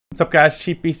What's up guys,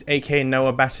 Cheap Beast aka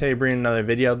Noah back today bringing another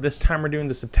video. This time we're doing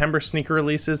the September sneaker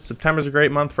releases. September's a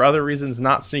great month for other reasons,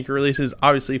 not sneaker releases.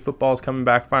 Obviously football is coming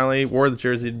back finally. Wore the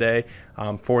jersey today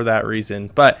for that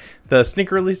reason. But the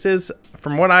sneaker releases,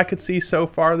 from what I could see so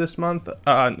far this month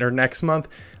or next month,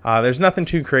 there's nothing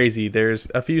too crazy. There's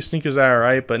a few sneakers that are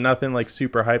alright, but nothing like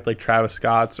super hyped like Travis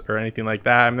Scott's or anything like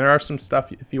that. I mean, there are some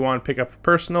stuff if you want to pick up for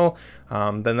personal,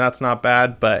 then that's not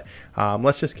bad. But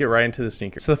let's just get right into the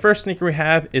sneakers. So the first sneaker we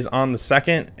have is on the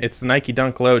 2nd. It's the Nike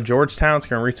Dunk Low Georgetown. It's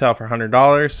going to retail for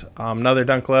 $100. Another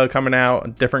Dunk Low coming out, a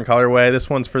different colorway. This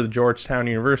one's for the Georgetown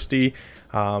University.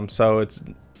 So it's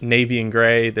navy and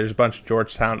gray. There's a bunch of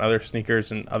Georgetown other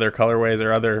sneakers and other colorways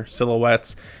or other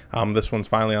silhouettes. This one's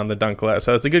finally on the Dunk Low,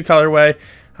 so it's a good colorway.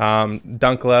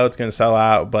 Dunk Low, it's going to sell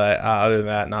out, but other than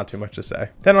that, not too much to say.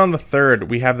 Then on the 3rd,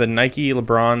 we have the Nike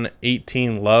LeBron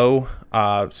 18 Low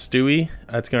Stewie.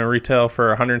 It's going to retail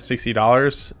for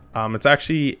 $160. It's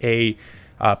actually a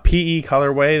PE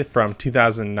colorway from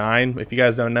 2009. If you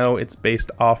guys don't know, it's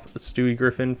based off Stewie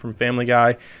Griffin from Family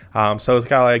Guy. So it's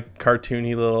got like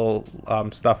cartoony little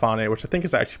stuff on it, which I think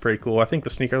is actually pretty cool. I think the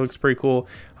sneaker looks pretty cool.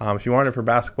 If you want it for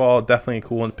basketball, definitely a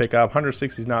cool one to pick up.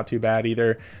 160 is not too bad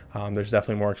either. There's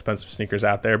definitely more expensive sneakers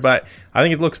out there, but I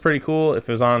think it looks pretty cool. If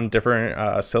it was on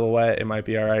different silhouette, it might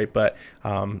be all right, but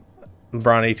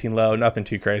LeBron 18 Low, nothing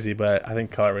too crazy, but I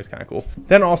think colorway is kind of cool.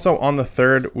 Then also on the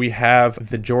 3rd, we have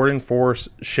the Jordan 4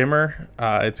 Shimmer.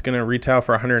 It's going to retail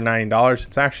for $190.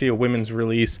 It's actually a women's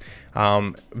release,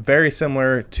 very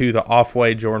similar to the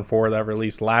Off-White Jordan 4 that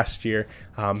released last year.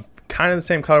 Kind of the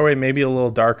same colorway, maybe a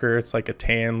little darker. It's like a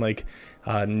tan, like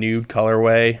nude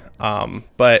colorway,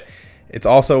 but it's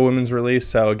also a women's release,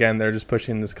 so again, they're just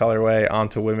pushing this colorway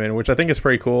onto women, which I think is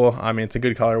pretty cool. I mean, it's a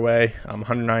good colorway.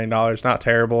 $190, not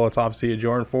terrible. It's obviously a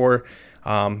Jordan 4.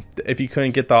 If you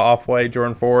couldn't get the Off-White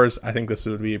Jordan 4s, I think this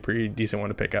would be a pretty decent one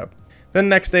to pick up. Then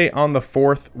next day on the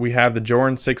 4th, we have the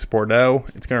Jordan 6 Bordeaux.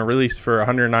 It's going to release for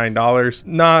 $109.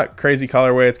 Not crazy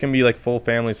colorway. It's going to be like full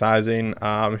family sizing.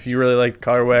 If you really like the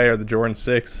colorway or the Jordan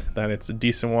 6, then it's a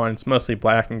decent one. It's mostly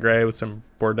black and gray with some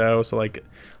Bordeaux, so like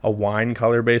a wine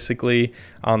color basically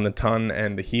on the tongue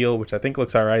and the heel, which I think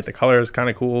looks all right. The color is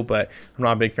kind of cool, but I'm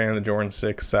not a big fan of the Jordan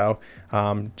 6, so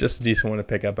just a decent one to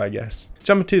pick up, I guess.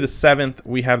 Jumping to the 7th,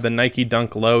 we have the Nike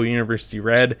Dunk Low University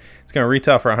Red. It's going to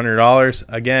retail for $100.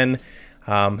 Again,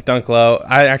 Dunk Low,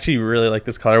 I actually really like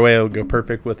this colorway. It'll go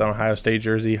perfect with an Ohio State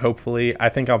jersey, hopefully. I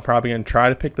think I'm probably going to try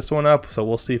to pick this one up, so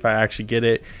we'll see if I actually get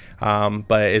it.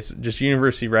 But it's just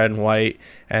University Red and white,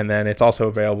 and then it's also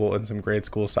available in some grade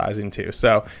school sizing too.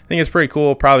 So I think it's pretty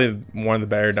cool. Probably one of the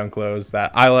better Dunk Lows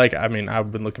that I like. I mean,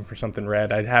 I've been looking for something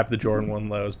red. I'd have the Jordan 1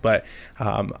 Lows, but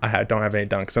I don't have any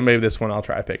Dunks, so maybe this one I'll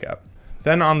try to pick up.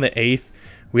 Then on the 8th,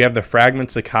 we have the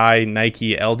Fragment Sakai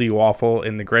Nike LD Waffle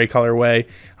in the gray colorway.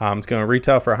 It's going to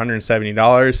retail for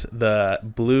 $170. The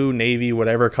blue, navy,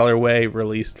 whatever colorway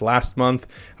released last month,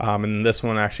 and this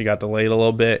one actually got delayed a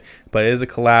little bit, but it is a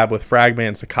collab with Fragment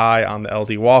and Sakai on the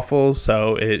LD Waffles,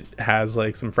 so it has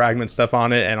like some Fragment stuff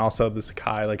on it and also the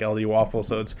Sakai like LD Waffle,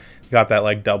 so it's got that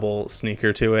like double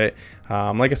sneaker to it.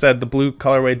 Like I said, the blue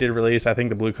colorway did release. I think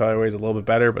the blue colorway is a little bit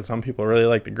better, but some people really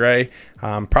like the gray.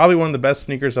 Probably one of the best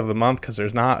sneakers of the month because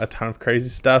there's not a ton of crazy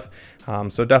stuff,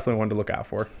 so definitely one to look out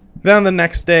for. Then on the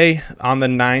next day, on the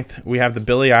 9th, we have the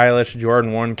Billie Eilish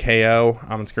Jordan 1 KO.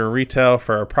 It's going to retail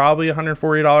for probably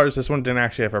 $140. This one didn't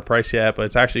actually have a price yet, but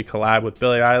it's actually collab with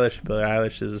Billie Eilish. Billie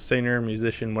Eilish is a singer,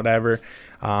 musician, whatever.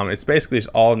 It's basically just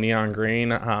all neon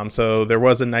green. So there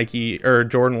was a Nike or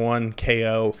Jordan 1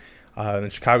 KO the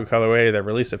Chicago colorway that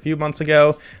released a few months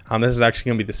ago. This is actually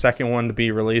going to be the second one to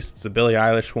be released. It's the Billie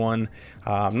Eilish one.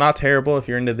 Not terrible if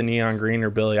you're into the neon green or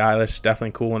Billie Eilish.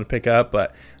 Definitely cool one to pick up,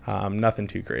 but nothing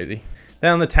too crazy.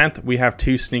 Then on the 10th, we have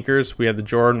two sneakers. We have the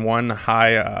Jordan 1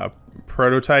 High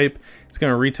prototype. It's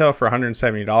going to retail for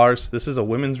 $170. This is a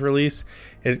women's release.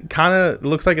 It kind of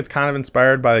looks like it's kind of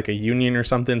inspired by like a Union or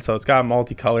something, so it's got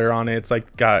multicolor on it. It's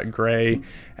like got gray,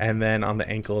 and then on the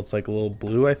ankle it's like a little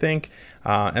blue, I think,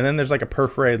 and then there's like a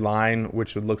perforated line,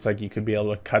 which looks like you could be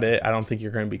able to cut it. I don't think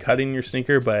you're going to be cutting your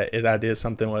sneaker, but that is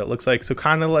something what it looks like. So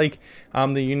kind of like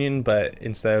the Union, but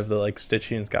instead of the like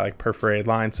stitching, it's got like perforated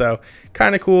line, so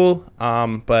kind of cool,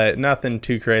 but nothing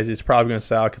too crazy. It's probably going to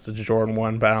sell because it's a Jordan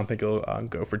 1, but I don't think it'll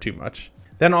go for too much.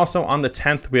 Then also on the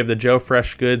 10th, we have the Joe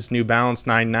Fresh Goods New Balance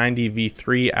 990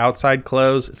 V3 outside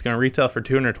close. It's going to retail for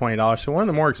 $220. So one of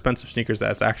the more expensive sneakers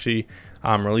that's actually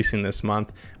releasing this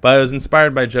month. But it was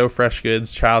inspired by Joe Fresh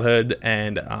Goods' childhood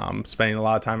and spending a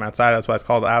lot of time outside. That's why it's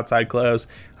called outside close.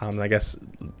 I guess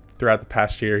throughout the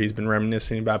past year. He's been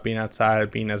reminiscing about being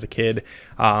outside, being as a kid.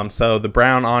 So the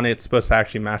brown on it's supposed to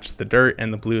actually match the dirt,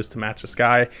 and the blue is to match the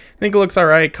sky. I think it looks all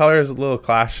right. Color is a little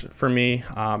clash for me,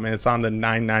 and it's on the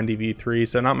 990 V3,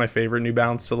 so not my favorite New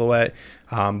Balance silhouette,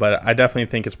 but I definitely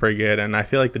think it's pretty good, and I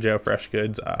feel like the Joe Fresh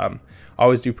goods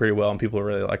always do pretty well, and people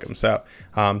really like them, so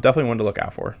definitely one to look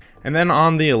out for. And then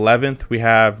on the 11th, we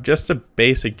have just a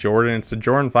basic Jordan. It's the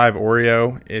Jordan 5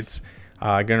 Oreo. It's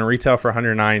going to retail for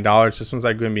 $109. This one's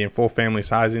like going to be in full family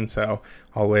sizing, so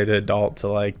all the way to adult to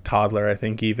like toddler, I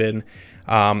think even.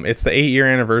 It's the 8-year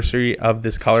anniversary of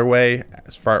this colorway,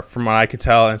 as far from what I could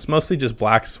tell, and it's mostly just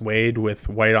black suede with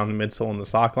white on the midsole and the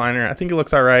sock liner. I think it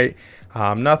looks all right.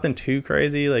 Nothing too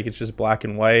crazy, like it's just black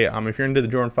and white. If you're into the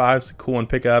Jordan 5s, cool one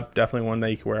pick up, definitely one that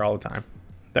you can wear all the time.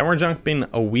 Then we're jumping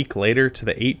a week later to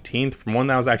the 18th from one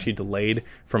that was actually delayed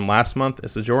from last month.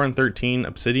 It's the Jordan 13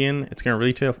 Obsidian. It's going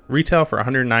to retail for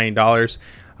 $190.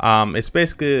 It's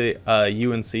basically a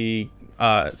UNC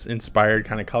inspired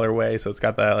kind of colorway, so it's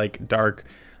got that like dark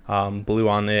blue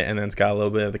on it, and then it's got a little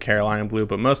bit of the Carolina blue,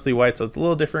 but mostly white, so it's a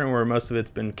little different where most of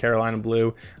it's been Carolina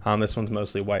blue. This one's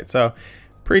mostly white, so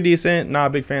pretty decent. Not a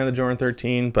big fan of the Jordan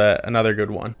 13, but another good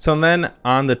one. So then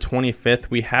on the 25th,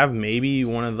 we have maybe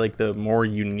one of like the more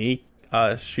unique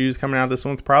shoes coming out. This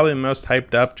one's probably the most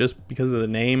hyped up just because of the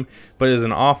name, but it's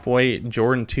an off-white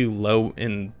Jordan 2 low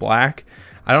in black.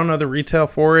 I don't know the retail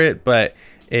for it, but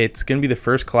it's going to be the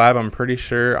first collab, I'm pretty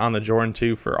sure, on the Jordan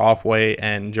 2 for Off-White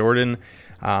and Jordan.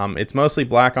 It's mostly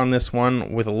black on this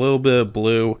one with a little bit of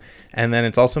blue, and then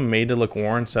it's also made to look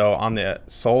worn. So on the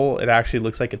sole, it actually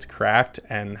looks like it's cracked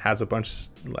and has a bunch,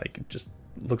 like, just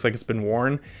looks like it's been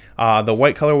worn. The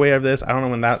white colorway of this, I don't know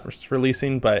when that's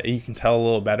releasing, but you can tell a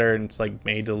little better, and it's like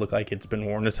made to look like it's been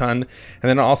worn a ton. And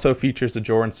then it also features the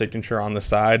Jordan signature on the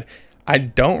side. I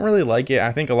don't really like it.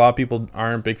 I think a lot of people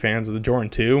aren't big fans of the Jordan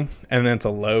 2, and then it's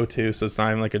a low too, so it's not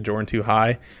even like a Jordan 2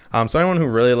 high. So anyone who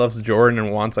really loves the Jordan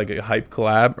and wants like a hype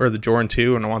collab, or the Jordan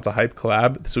 2 and wants a hype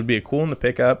collab, this would be a cool one to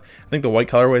pick up. I think the white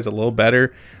colorway is a little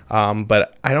better,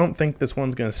 but I don't think this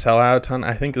one's going to sell out a ton.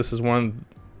 I think this is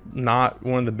not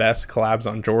one of the best collabs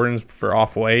on Jordans for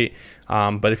Off-White,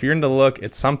 but if you're into the look,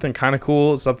 it's something kind of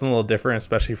cool, something a little different,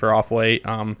 especially for Off-White,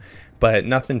 but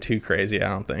nothing too crazy, I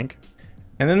don't think.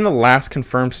 And then the last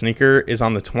confirmed sneaker is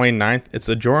on the 29th. It's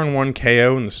a Jordan 1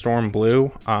 KO in the Storm Blue.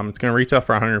 It's going to retail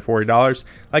for $140.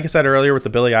 Like I said earlier with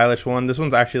the Billie Eilish one, this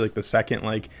one's actually like the second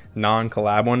like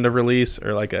non-collab one to release,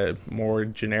 or like a more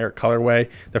generic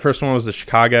colorway. The first one was the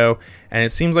Chicago, and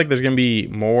it seems like there's going to be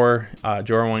more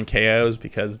Jordan 1 KOs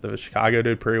because the Chicago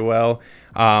did pretty well.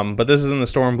 But this is in the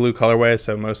Storm Blue colorway,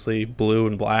 so mostly blue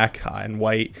and black and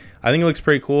white. I think it looks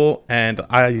pretty cool, and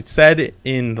I said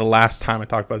in the last time I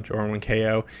talked about Jordan 1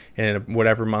 KO in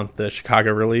whatever month the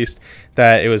Chicago released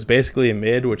that it was basically a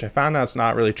mid, which I found out it's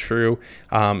not really true.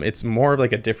 It's more of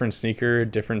like a different sneaker,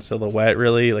 different silhouette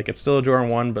really. Like it's still a Jordan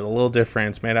 1, but a little different.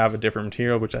 It's made out of a different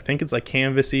material, which I think it's like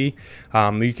canvasy.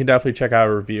 You can definitely check out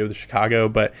a review of the Chicago,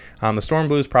 but the Storm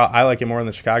Blue is I like it more than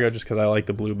the Chicago just because I like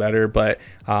the blue better, but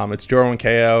it's Jordan 1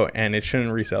 KO, and it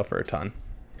shouldn't resell for a ton.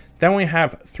 Then we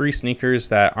have 3 sneakers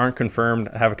that aren't confirmed,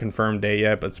 have a confirmed day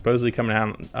yet, but supposedly coming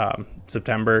out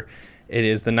September. It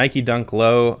is the Nike Dunk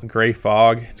Low Gray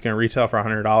Fog. It's going to retail for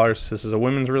 $100. This is a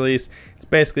women's release. It's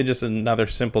basically just another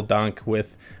simple dunk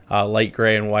with light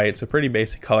gray and white, so pretty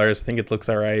basic colors. I think it looks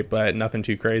all right, but nothing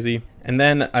too crazy. And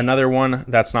then another one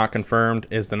that's not confirmed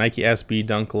is the Nike SB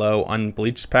Dunk Low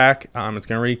Unbleached Pack. It's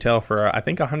going to retail for, I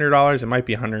think, $100. It might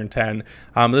be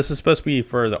 $110. This is supposed to be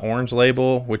for the orange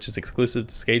label, which is exclusive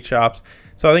to skate shops.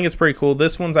 So I think it's pretty cool.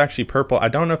 This one's actually purple. I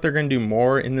don't know if they're going to do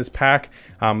more in this pack,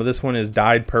 but this one is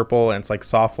dyed purple, and it's like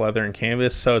soft leather and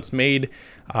canvas. So it's made,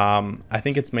 I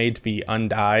think it's made to be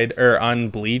undyed or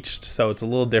unbleached. So it's a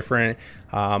little different,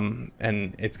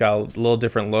 and it's got a little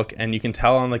different look. And you can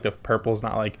tell on like the purple is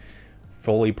not like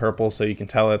fully purple, so you can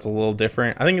tell it's a little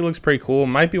different. I think it looks pretty cool. It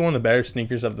might be one of the better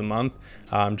sneakers of the month,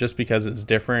 just because it's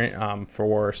different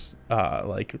for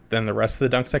like than the rest of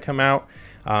the dunks that come out.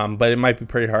 But it might be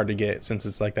pretty hard to get since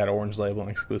it's like that orange label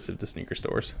and exclusive to sneaker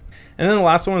stores. And then the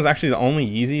last one is actually the only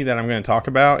Yeezy that I'm going to talk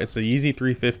about. It's the Yeezy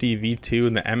 350 V2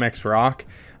 and the MX Rock.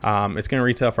 It's going to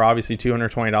retail for obviously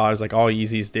 $220 like all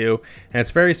Yeezys do, and it's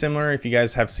very similar. If you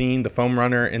guys have seen the foam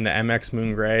runner in the MX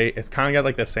Moon Gray, it's kind of got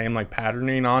like the same like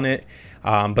patterning on it.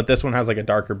 but this one has like a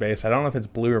darker base. I don't know if it's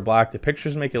blue or black. The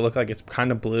pictures make it look like it's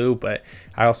kind of blue, but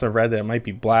I also read that it might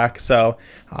be black. So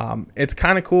it's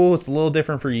kind of cool. It's a little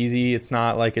different for Yeezy. It's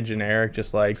not like a generic,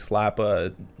 just like slap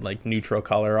a like neutral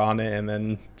color on it and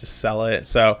then just sell it.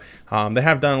 So they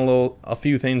have done a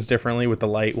few things differently with the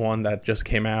light one that just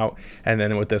came out, and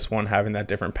then with this one having that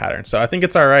different pattern. So I think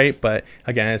it's all right, but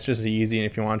again, it's just Yeezy, and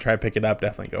if you want to try to pick it up,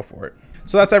 definitely go for it.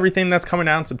 So that's everything that's coming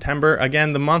out in September.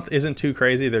 Again, the month isn't too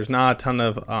crazy. There's not a ton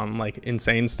of like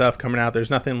insane stuff coming out. There's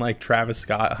nothing like Travis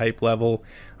Scott hype level,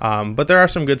 but there are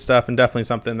some good stuff, and definitely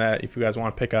something that if you guys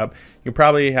want to pick up, you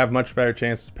probably have much better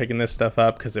chances of picking this stuff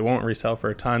up because it won't resell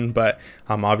for a ton, but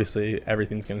obviously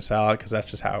everything's going to sell out because that's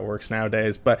just how it works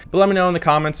nowadays. But let me know in the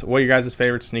comments what your guys'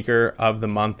 favorite sneaker of the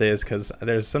month is, because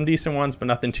there's some decent ones, but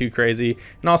nothing too crazy.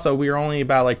 And also, we are only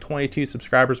about like 22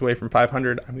 subscribers away from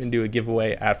 500. I'm going to do a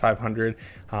giveaway at 500.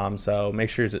 So make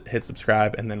sure to hit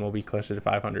subscribe, and then we'll be closer to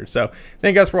 500. So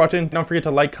thank you guys for watching. Don't forget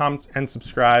to like, comment, and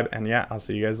subscribe. And yeah, I'll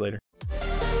see you guys later.